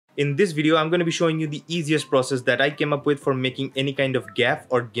In this video, I'm going to be showing you the easiest process that I came up with for making any kind of gaff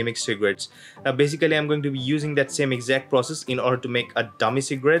or gimmick cigarettes. Now basically, I'm going to be using that same exact process in order to make a dummy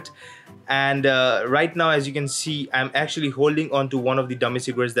cigarette. And right now, as you can see, I'm actually holding on to one of the dummy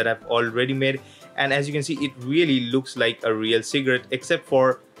cigarettes that I've already made. And as you can see, it really looks like a real cigarette except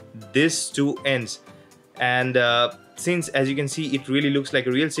for these two ends. And since, as you can see, it really looks like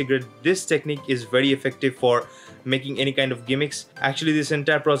a real cigarette, this technique is very effective for making any kind of gimmicks. Actually, this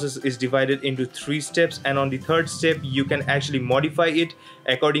entire process is divided into 3 steps, and on the 3rd step you can actually modify it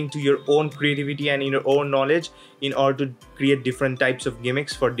according to your own creativity and in your own knowledge in order to create different types of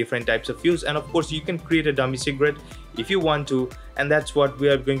gimmicks for different types of use. And of course, you can create a dummy cigarette if you want to, and that's what we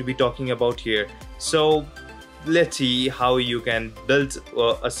are going to be talking about here. So let's see how you can build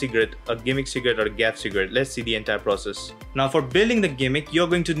a cigarette, a gimmick cigarette or a gaff cigarette. Let's see the entire process. Now for building the gimmick, you're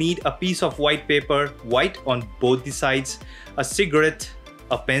going to need a piece of white paper, white on both the sides, a cigarette,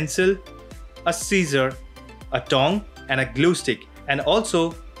 a pencil, a scissor, a tongue, and a glue stick, and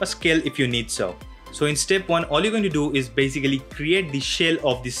also a scale if you need so. So in step 1, all you're going to do is basically create the shell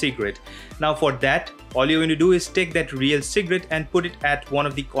of the cigarette. Now for that, all you're going to do is take that real cigarette and put it at one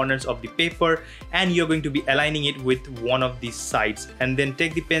of the corners of the paper, and you're going to be aligning it with one of the sides, and then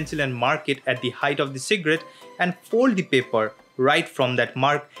take the pencil and mark it at the height of the cigarette and fold the paper right from that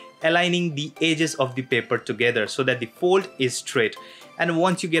mark, aligning the edges of the paper together so that the fold is straight. And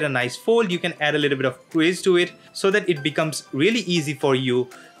once you get a nice fold, you can add a little bit of crease to it so that it becomes really easy for you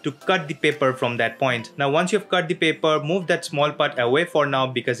to cut the paper from that point. Now once you've cut the paper, move that small part away for now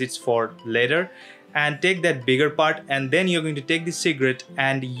because it's for later, and take that bigger part, and then you're going to take the cigarette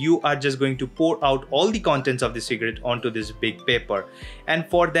and you are just going to pour out all the contents of the cigarette onto this big paper. And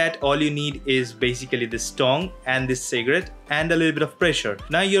for that, all you need is basically this tongue and this cigarette and a little bit of pressure.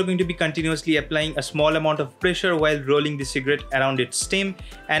 Now you're going to be continuously applying a small amount of pressure while rolling the cigarette around its stem,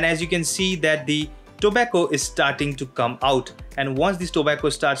 and as you can see that the tobacco is starting to come out, and once this tobacco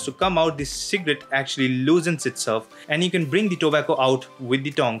starts to come out, this cigarette actually loosens itself and you can bring the tobacco out with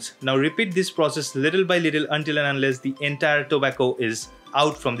the tongs. Now repeat this process little by little until and unless the entire tobacco is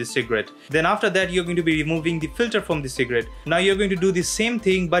out from the cigarette. Then after that, you're going to be removing the filter from the cigarette. Now you're going to do the same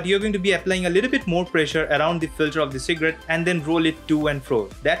thing, but you're going to be applying a little bit more pressure around the filter of the cigarette and then roll it to and fro.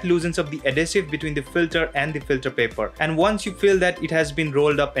 That loosens up the adhesive between the filter and the filter paper. And once you feel that it has been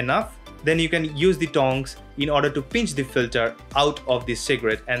rolled up enough, then you can use the tongs in order to pinch the filter out of the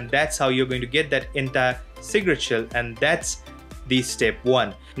cigarette, and that's how you're going to get that entire cigarette shell, and that's the step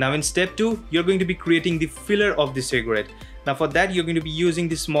 1. Now in step 2, you're going to be creating the filler of the cigarette. Now for that, you're going to be using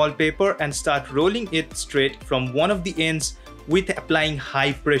the small paper and start rolling it straight from one of the ends with applying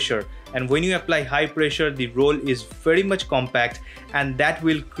high pressure. And when you apply high pressure, the roll is very much compact, and that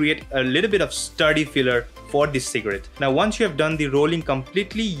will create a little bit of sturdy filler for this cigarette. Now once you have done the rolling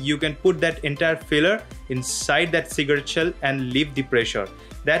completely, you can put that entire filler inside that cigarette shell and leave the pressure.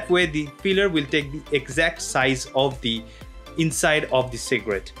 That way the filler will take the exact size of the inside of the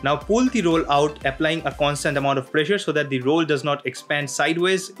cigarette. Now pull the roll out, applying a constant amount of pressure so that the roll does not expand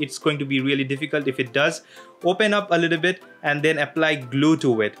sideways. It's going to be really difficult if it does. Open up a little bit and then apply glue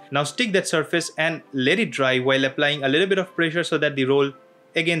to it. Now stick that surface and let it dry while applying a little bit of pressure so that the roll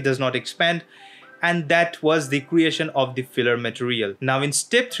again does not expand. And that was the creation of the filler material. Now in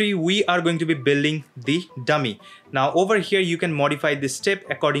step 3, we are going to be building the dummy. Now over here, you can modify this step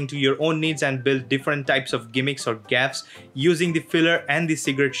according to your own needs and build different types of gimmicks or gaffs using the filler and the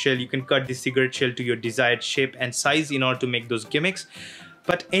cigarette shell. You can cut the cigarette shell to your desired shape and size in order to make those gimmicks.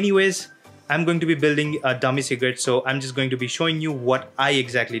 But anyways, I'm going to be building a dummy cigarette, so I'm just going to be showing you what I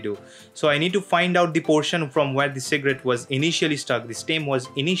exactly do. So I need to find out the portion from where the cigarette was initially stuck, the stem was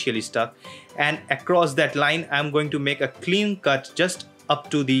initially stuck, and across that line I'm going to make a clean cut just up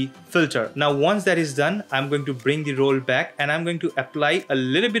to the filter. Now once that is done, I'm going to bring the roll back and I'm going to apply a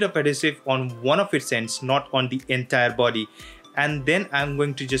little bit of adhesive on one of its ends, not on the entire body, and then I'm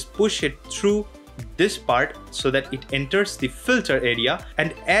going to just push it through this part so that it enters the filter area,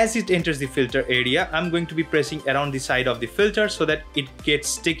 and as it enters the filter area, I'm going to be pressing around the side of the filter so that it gets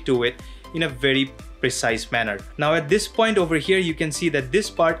stick to it in a very precise manner. Now at this point over here, you can see that this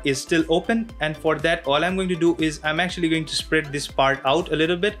part is still open, and for that all I'm going to do is I'm actually going to spread this part out a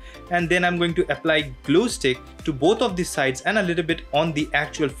little bit, and then I'm going to apply glue stick to both of the sides and a little bit on the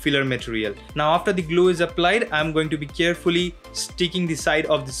actual filler material. Now after the glue is applied, I'm going to be carefully sticking the side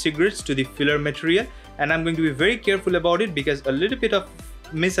of the cigarettes to the filler material, and I'm going to be very careful about it because a little bit of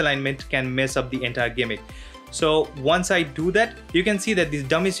misalignment can mess up the entire gimmick. So once I do that, you can see that this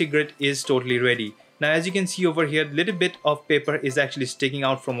dummy cigarette is totally ready. Now as you can see over here, little bit of paper is actually sticking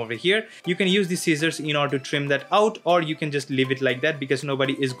out from over here. You can use the scissors in order to trim that out, or you can just leave it like that because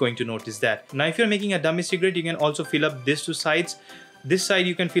nobody is going to notice that. Now if you're making a dummy cigarette, you can also fill up these two sides. This side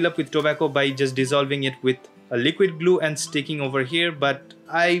you can fill up with tobacco by just dissolving it with a liquid glue and sticking over here, but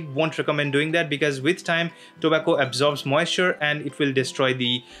I won't recommend doing that because with time tobacco absorbs moisture and it will destroy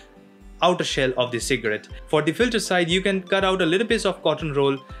the outer shell of the cigarette. For the filter side, you can cut out a little piece of cotton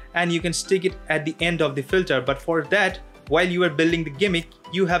roll and you can stick it at the end of the filter, but for that, while you are building the gimmick,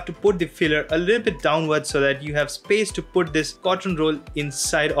 you have to put the filler a little bit downwards so that you have space to put this cotton roll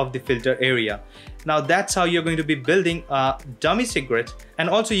inside of the filter area. Now that's how you're going to be building a dummy cigarette. And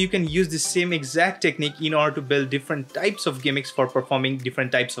also you can use the same exact technique in order to build different types of gimmicks for performing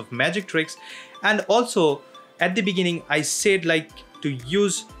different types of magic tricks. And also at the beginning I said like to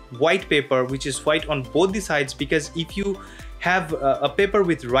use white paper, which is white on both the sides, because if you have a paper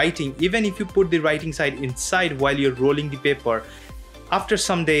with writing, even if you put the writing side inside while you're rolling the paper, after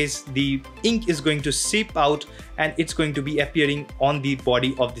some days the ink is going to seep out and it's going to be appearing on the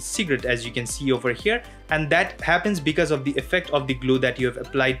body of the cigarette, as you can see over here, and that happens because of the effect of the glue that you have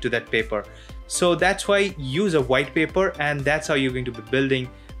applied to that paper. So that's why use a white paper, and that's how you're going to be building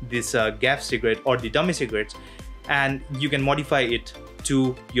this gaff cigarette or the dummy cigarettes, and you can modify it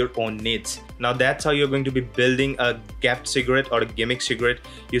to your own needs. Now that's how you're going to be building a gaff cigarette or a gimmick cigarette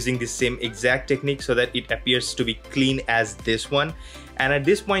using the same exact technique so that it appears to be clean as this one. And at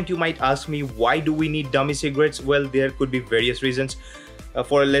this point you might ask me, why do we need dummy cigarettes? Well, there could be various reasons.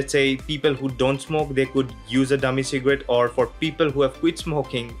 For let's say people who don't smoke, they could use a dummy cigarette, or for people who have quit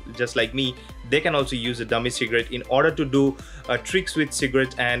smoking just like me, they can also use a dummy cigarette in order to do tricks with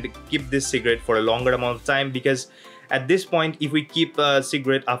cigarettes and keep this cigarette for a longer amount of time. Because at this point, if we keep a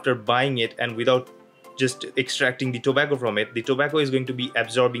cigarette after buying it and without just extracting the tobacco from it, the tobacco is going to be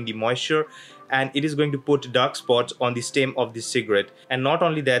absorbing the moisture and it is going to put dark spots on the stem of the cigarette. And not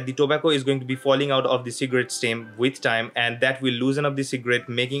only that, the tobacco is going to be falling out of the cigarette stem with time, and that will loosen up the cigarette,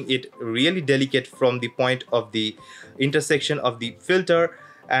 making it really delicate from the point of the intersection of the filter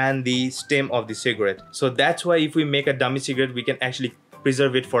and the stem of the cigarette. So that's why if we make a dummy cigarette, we can actually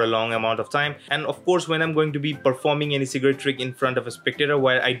preserve it for a long amount of time. And of course, when I'm going to be performing any cigarette trick in front of a spectator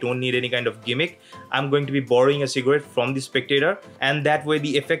where I don't need any kind of gimmick, I'm going to be borrowing a cigarette from the spectator, and that way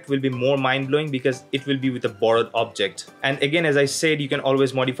the effect will be more mind-blowing because it will be with a borrowed object. And again, as I said, you can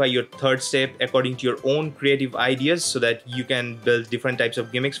always modify your third step according to your own creative ideas so that you can build different types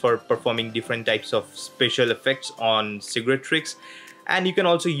of gimmicks for performing different types of special effects on cigarette tricks. And you can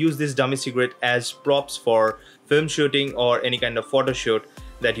also use this dummy cigarette as props for film shooting or any kind of photo shoot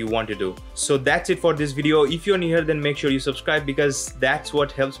that you want to do. So that's it for this video. If you're new here, then make sure you subscribe because that's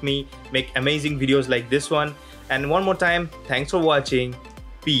what helps me make amazing videos like this one. And one more time, thanks for watching.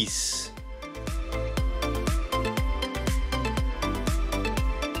 Peace.